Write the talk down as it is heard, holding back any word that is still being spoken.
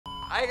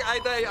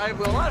I have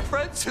a lot of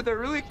friends and they're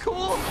really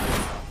cool.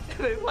 And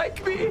they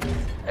like me,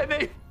 and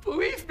they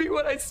believe me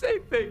when I say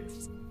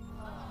things.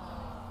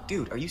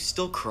 Dude, are you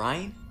still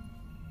crying?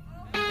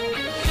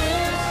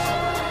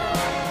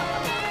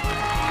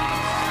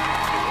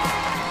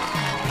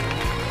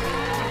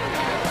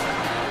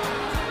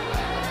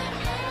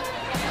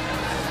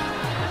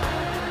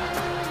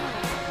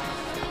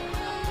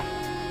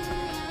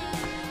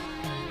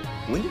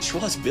 When did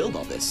Schwaz build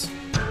all this?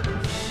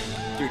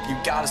 Dude, you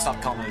gotta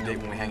stop calling it a date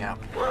when we hang out.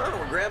 Well,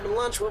 we're grabbing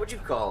lunch. What would you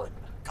call it?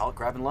 Call it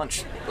grabbing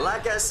lunch.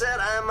 Like I said,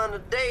 I'm on a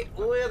date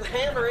with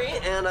Henry,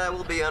 and I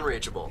will be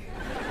unreachable.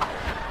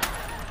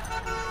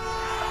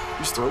 You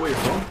just throw away your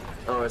phone?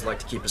 I always like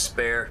to keep a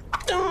spare.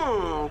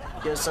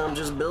 Guess I'm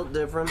just built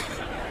different.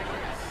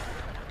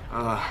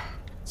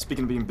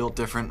 Speaking of being built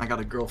different, I got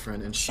a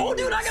girlfriend and she. Oh,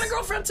 dude, I got a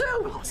girlfriend too!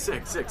 Oh,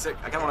 sick.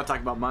 I kinda wanna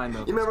talk about mine though.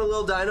 You remember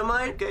Lil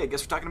Dynamite? Okay, I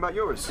guess we're talking about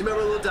yours. You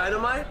remember Lil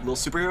Dynamite? Little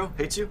superhero?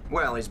 Hates you?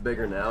 Well, he's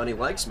bigger now and he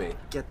likes me.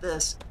 Get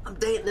this, I'm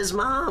dating his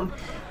mom.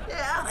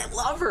 Yeah, I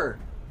love her.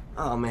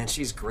 Oh man,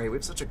 she's great. We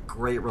have such a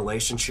great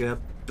relationship,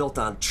 built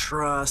on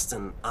trust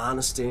and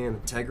honesty and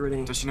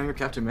integrity. Does she know you're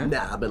Captain Man?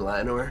 Nah, I've been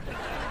lying to her.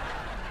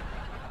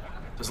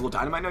 Does Little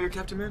Dynamite know you're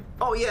Captain Man?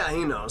 Oh yeah,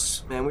 he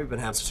knows. Man, we've been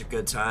having such a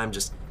good time,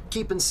 just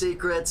keeping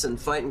secrets and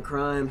fighting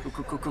crime.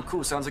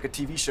 Cool. Sounds like a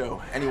TV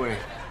show. Anyway,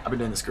 I've been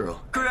dating this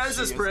girl.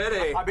 Credenza's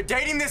pretty. I've been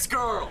dating this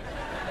girl!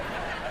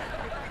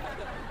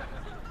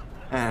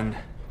 And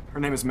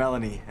her name is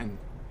Melanie, and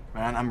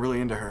man, I'm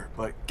really into her.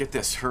 But get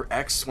this, her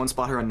ex once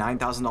bought her a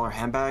 $9,000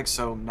 handbag,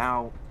 so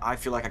now I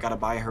feel like I gotta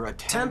buy her a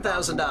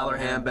 $10,000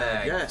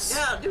 handbag. Yes.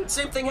 Yeah, dude,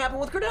 same thing happened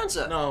with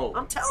Credenza. No.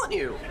 I'm telling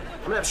you.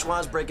 I'm gonna have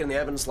Schwaz break in the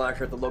evidence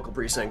locker at the local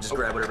precinct. Just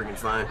grab whatever you can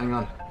find. Hang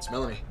on, it's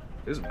Melanie.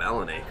 Who's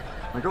Melanie?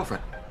 My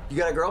girlfriend. You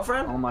got a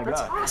girlfriend? Oh my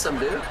That's God. awesome,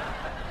 dude.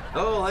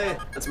 Oh, hey,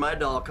 that's my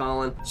doll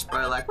calling. She's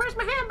probably like, where's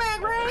my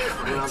handbag, Ray? You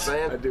know what I'm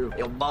saying? I do.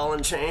 Your ball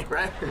and chain,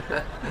 right?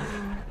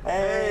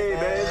 Hey,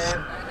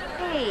 babe.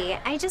 Hey,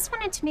 I just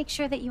wanted to make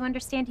sure that you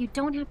understand you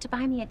don't have to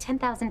buy me a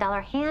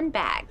 $10,000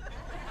 handbag.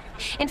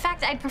 In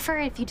fact, I'd prefer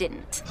it if you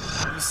didn't.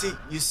 You see,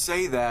 you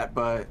say that,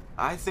 but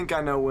I think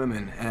I know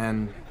women,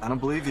 and I don't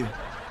believe you.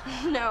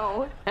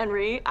 No,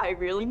 Henry, I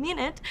really mean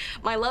it.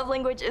 My love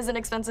language isn't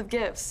expensive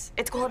gifts.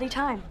 It's quality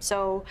time.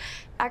 So,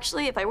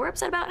 actually, if I were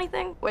upset about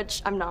anything,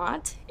 which I'm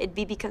not, it'd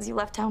be because you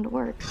left town to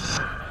work.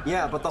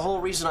 Yeah, but the whole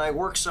reason I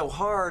work so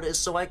hard is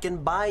so I can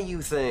buy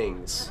you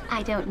things.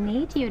 I don't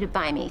need you to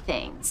buy me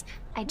things.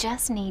 I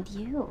just need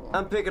you.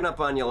 I'm picking up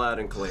on you loud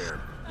and clear.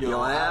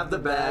 You'll have the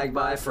bag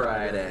by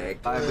Friday.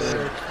 Bye,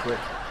 babe. Quick.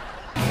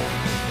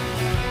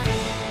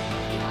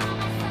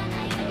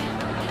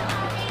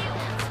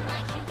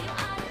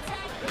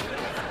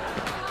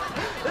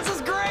 This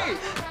is great!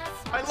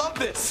 I love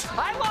this.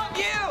 I love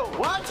you!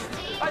 What?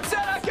 I said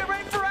I'd get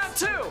ready for round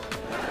 2!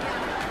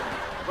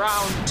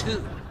 Round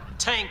 2,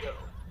 tango.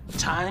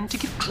 Time to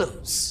get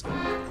close.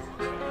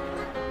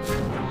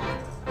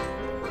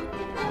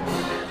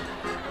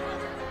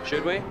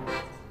 Should we?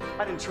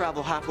 I didn't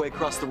travel halfway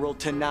across the world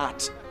to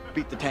not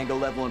beat the tango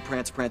level and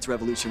prance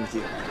revolution with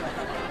you.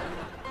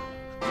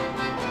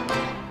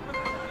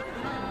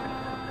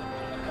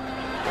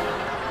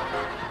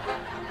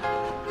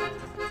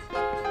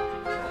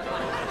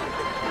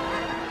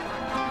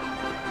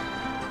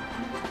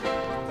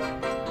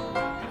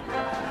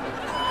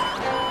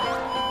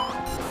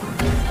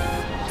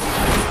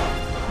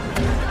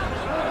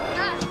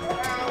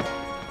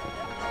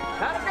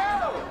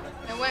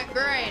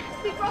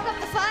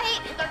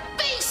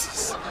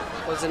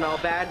 Wasn't all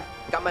bad.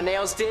 Got my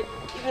nails did.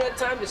 Even had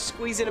time to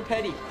squeeze in a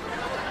petty.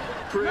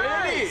 Pretty.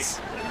 Nice.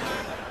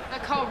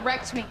 That call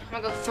wrecked me.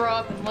 I'm gonna go throw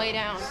up and lay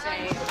down.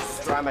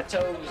 Dry my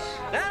toes.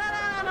 No,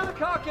 another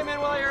call came in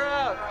while you're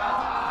out.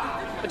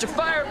 Bunch of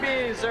fire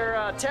bees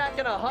are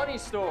attacking a honey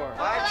store.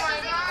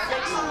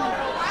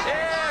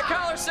 Yeah,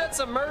 caller said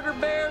some murder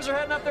bears are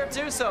heading up there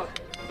too, so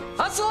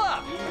hustle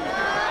up.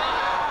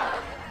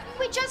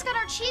 We just got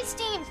our cheese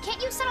steams.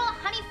 Can't you settle a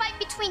honey fight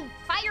between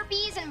fire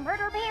bees and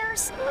murder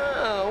bears?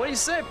 Oh, what do you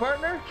say,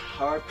 partner?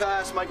 Hard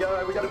pass, my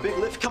guy. We got a big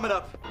lift coming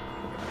up.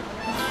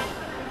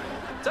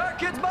 Sorry,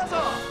 kids, buzz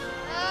off.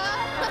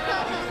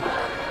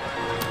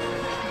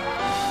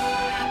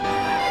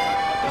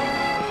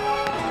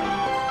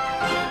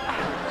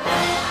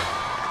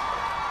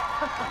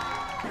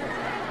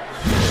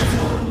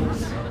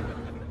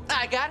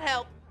 I got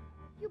help.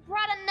 You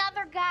brought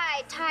another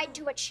guy tied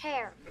to a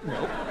chair.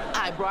 Nope.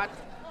 I brought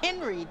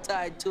Henry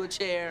tied to a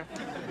chair.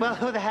 Well,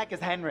 who the heck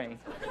is Henry?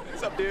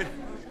 What's up, dude?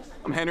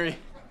 I'm Henry.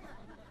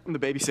 I'm the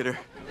babysitter.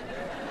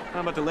 I'm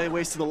about to lay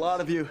waste to the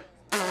lot of you.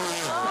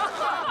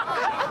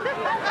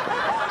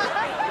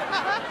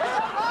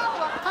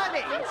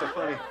 Honey, That's so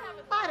funny.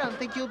 I don't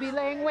think you'll be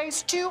laying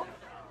waste to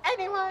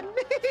anyone.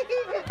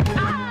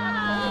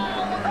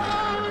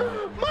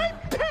 My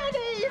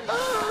penny!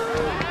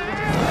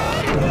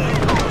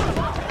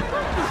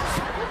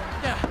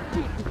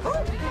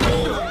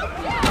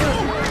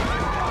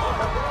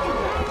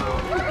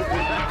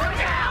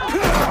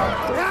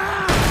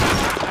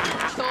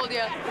 Told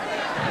ya.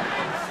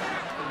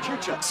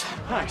 Chucks.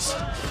 Nice.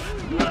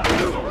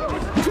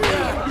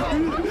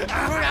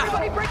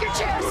 Everybody break your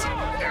chairs!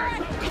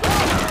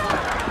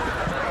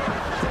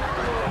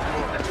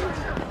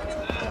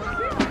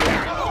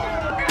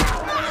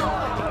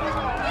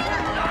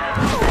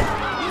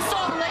 You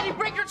saw the lady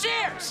break her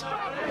chairs! I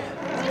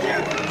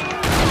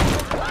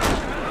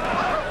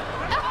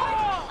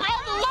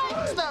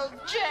love those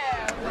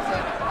chairs!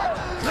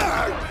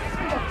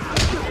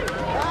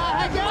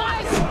 Hey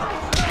guys!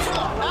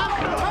 I'm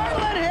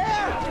turtling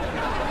here!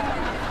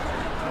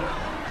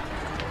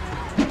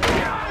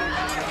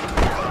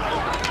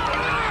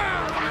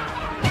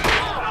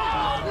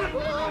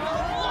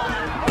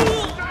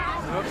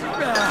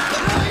 Can I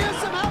use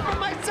some help from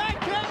my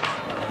sidekick?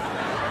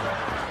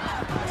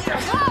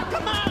 Oh,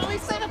 come on, at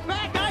least say the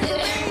bad guy for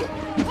me!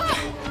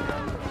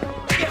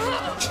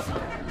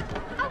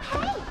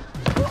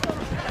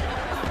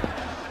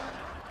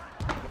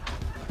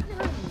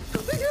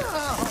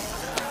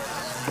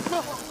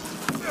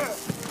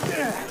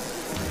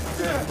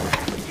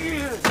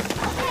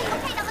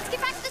 Okay, now let's get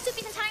back to the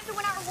soupies in time to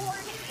win our reward.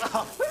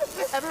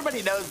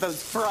 Everybody knows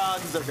those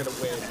frogs are gonna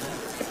win.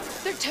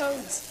 They're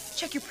toads.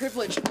 Check your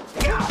privilege.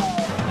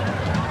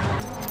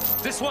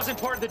 This wasn't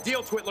part of the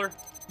deal, Twitler.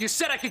 You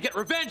said I could get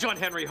revenge on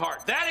Henry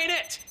Hart. That ain't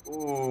it.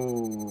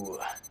 Ooh.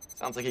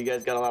 Sounds like you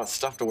guys got a lot of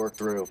stuff to work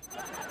through.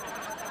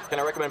 Can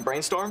I recommend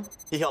Brainstorm?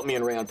 He helped me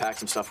and Ray unpack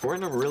some stuff. We're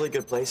in a really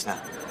good place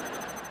now.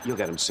 You'll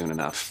get him soon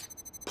enough.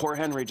 Poor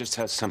Henry just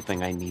has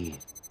something I need.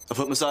 A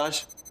foot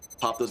massage?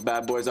 Pop those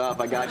bad boys off.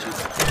 I got you.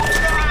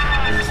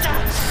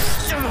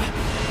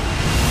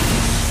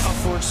 A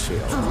force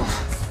field.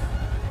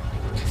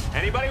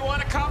 Anybody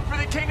want to come for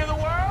the king of the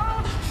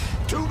world?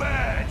 Too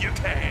bad you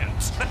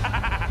can't.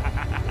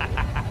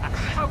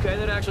 Okay,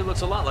 that actually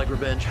looks a lot like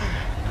revenge.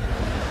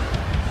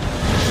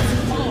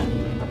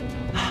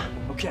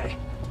 Okay,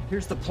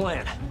 here's the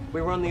plan.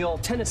 We run the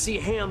old Tennessee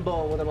ham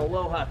bone with an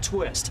aloha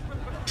twist.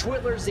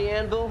 Twitler's the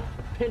anvil,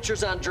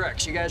 pincher's on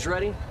Drex. You guys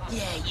ready?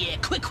 Yeah.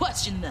 Quick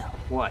question, though.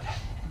 What?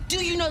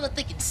 Do you know that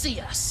they can see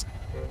us?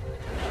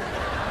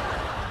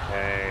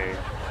 Hey.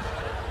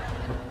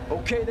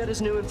 Okay, that is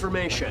new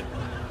information.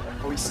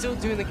 Are we still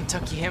doing the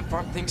Kentucky ham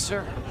farm thing,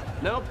 sir?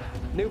 Nope.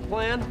 New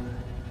plan.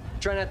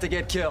 Try not to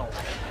get killed.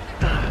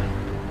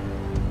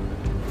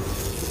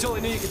 Totally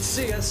knew you could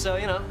see us, so,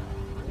 you know.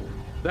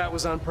 That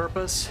was on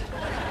purpose.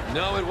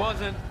 No, it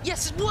wasn't.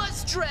 Yes, it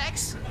was,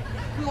 Drex.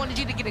 We wanted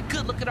you to get a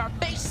good look at our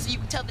faces so you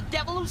could tell the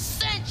devil who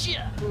sent you.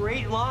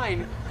 Great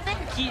line.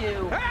 Thank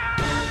you.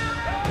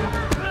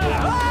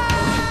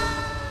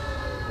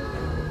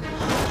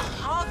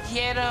 I'll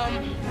get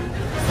him.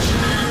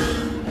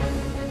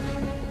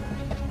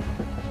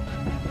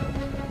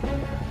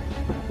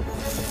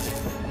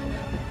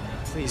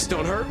 Please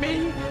don't hurt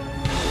me.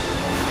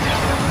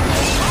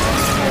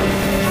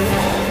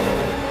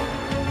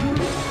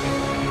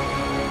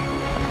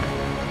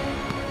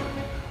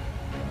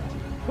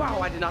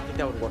 Wow, I did not think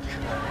that would work.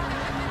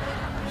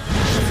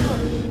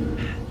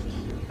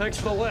 Thanks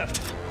for the lift.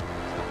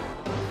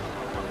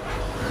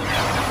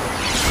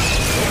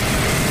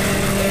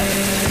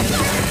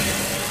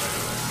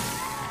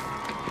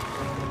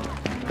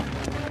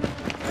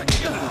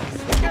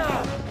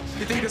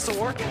 You think this will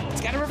work?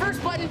 It's got a reverse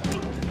button.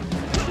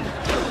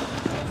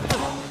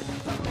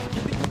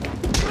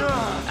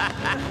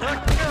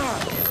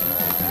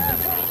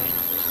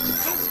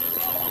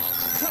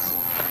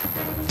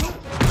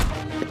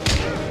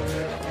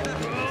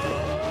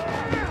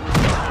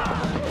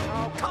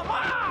 Oh, come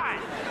on!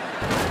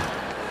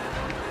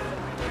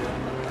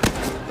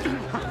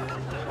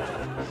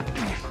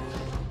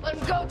 Let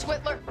him go,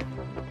 Twitler.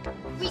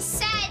 We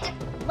said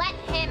let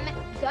him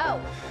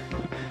go.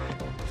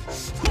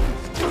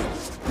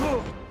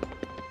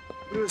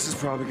 This is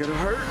probably gonna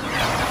hurt.